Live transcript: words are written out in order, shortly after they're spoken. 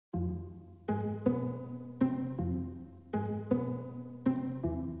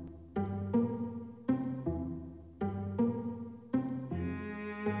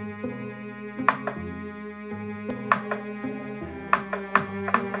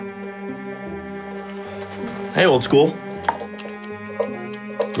Hey, old school.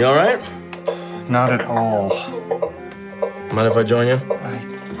 You all right? Not at all. Mind if I join you?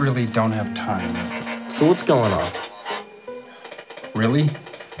 I really don't have time. So what's going on? Really?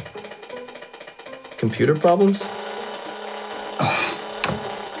 Computer problems?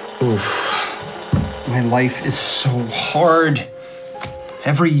 Oof. My life is so hard.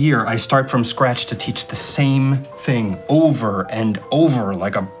 Every year I start from scratch to teach the same thing over and over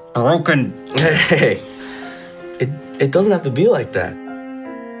like a broken... Hey, it doesn't have to be like that.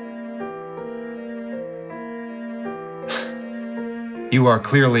 You are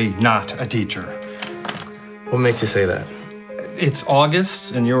clearly not a teacher. What makes you say that? It's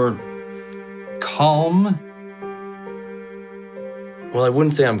August and you're calm. Well, I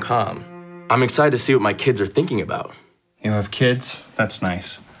wouldn't say I'm calm. I'm excited to see what my kids are thinking about. You have kids? That's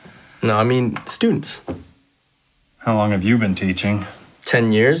nice. No, I mean students. How long have you been teaching?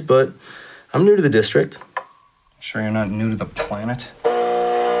 10 years, but I'm new to the district. Sure you're not new to the planet?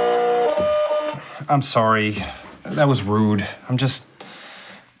 I'm sorry. That was rude. I'm just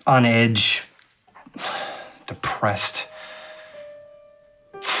on edge, depressed,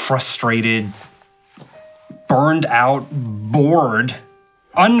 frustrated, burned out, bored,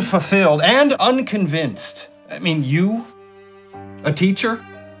 unfulfilled, and unconvinced. I mean, you? A teacher?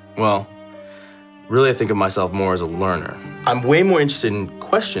 Well, really I think of myself more as a learner. I'm way more interested in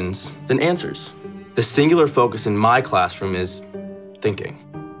questions than answers. The singular focus in my classroom is thinking.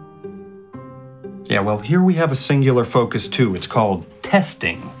 Yeah, well, here we have a singular focus too. It's called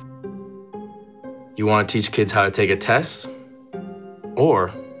testing. You want to teach kids how to take a test?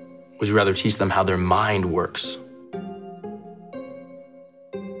 Or would you rather teach them how their mind works?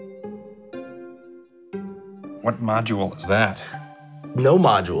 What module is that? No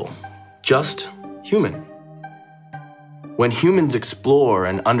module, just human. When humans explore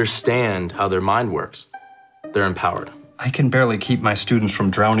and understand how their mind works, they're empowered. I can barely keep my students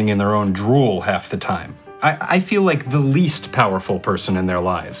from drowning in their own drool half the time. I feel like the least powerful person in their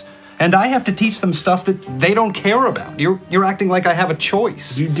lives. And I have to teach them stuff that they don't care about. You're acting like I have a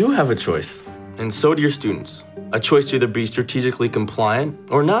choice. You do have a choice, and so do your students. A choice to either be strategically compliant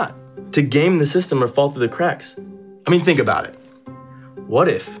or not, to game the system or fall through the cracks. I mean, think about it. What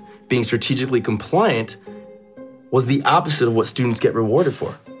if being strategically compliant was the opposite of what students get rewarded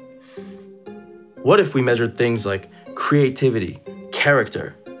for? What if we measured things like creativity,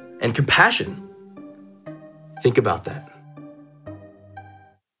 character, and compassion? Think about that.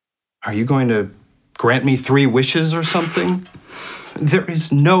 Are you going to grant me 3 wishes or something? There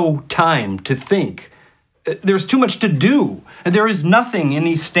is no time to think. There's too much to do. There is nothing in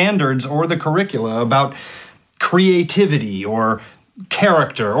these standards or the curricula about creativity or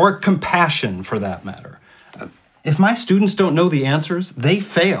character or compassion, for that matter. If my students don't know the answers, they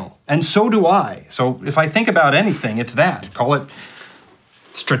fail, and so do I. So if I think about anything, it's that. Call it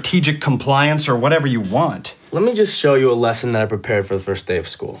strategic compliance or whatever you want. Let me just show you a lesson that I prepared for the first day of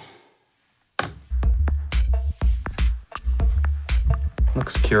school.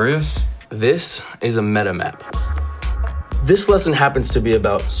 Looks curious. This is a meta map. This lesson happens to be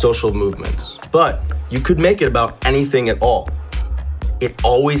about social movements, but you could make it about anything at all. It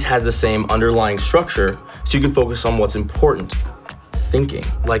always has the same underlying structure, so you can focus on what's important. Thinking,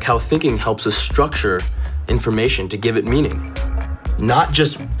 like how thinking helps us structure information to give it meaning. Not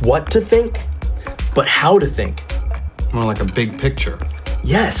just what to think, but how to think. More like a big picture.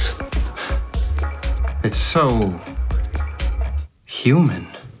 Yes. It's so human.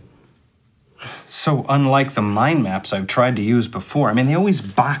 So unlike the mind maps I've tried to use before. I mean, they always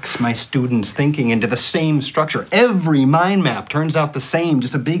box my students' thinking into the same structure. Every mind map turns out the same,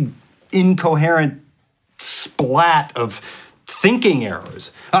 just a big, incoherent splat of thinking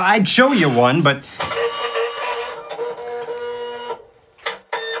errors. I'd show you one, but...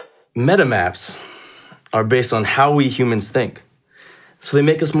 Meta maps are based on how we humans think. So they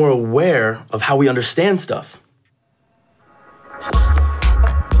make us more aware of how we understand stuff.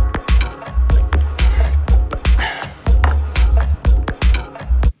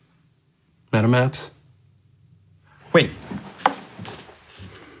 Metamaps? Wait.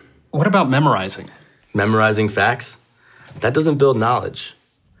 What about memorizing? Memorizing facts? That doesn't build knowledge.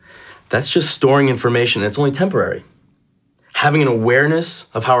 That's just storing information, and it's only temporary. Having an awareness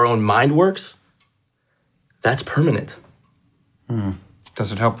of how our own mind works, that's permanent.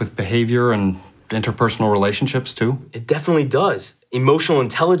 Does it help with behavior and interpersonal relationships too? It definitely does. Emotional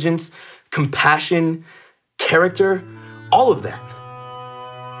intelligence, compassion, character, all of that.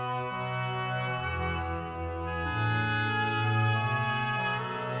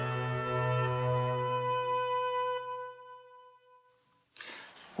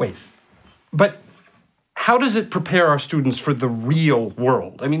 Wait, but how does it prepare our students for the real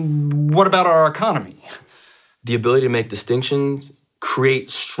world? I mean, what about our economy? The ability to make distinctions, create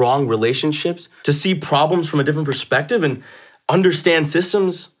strong relationships, to see problems from a different perspective and understand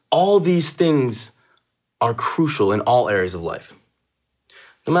systems, all these things are crucial in all areas of life.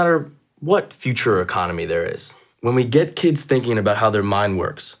 No matter what future economy there is, when we get kids thinking about how their mind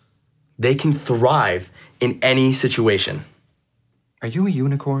works, they can thrive in any situation. Are you a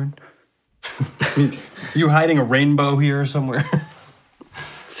unicorn? Are you hiding a rainbow here somewhere?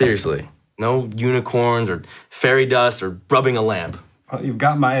 Seriously, no unicorns or fairy dust or rubbing a lamp. Well, you've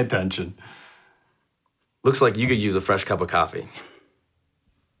got my attention. Looks like you could use a fresh cup of coffee.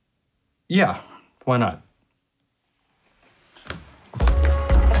 Yeah, why not?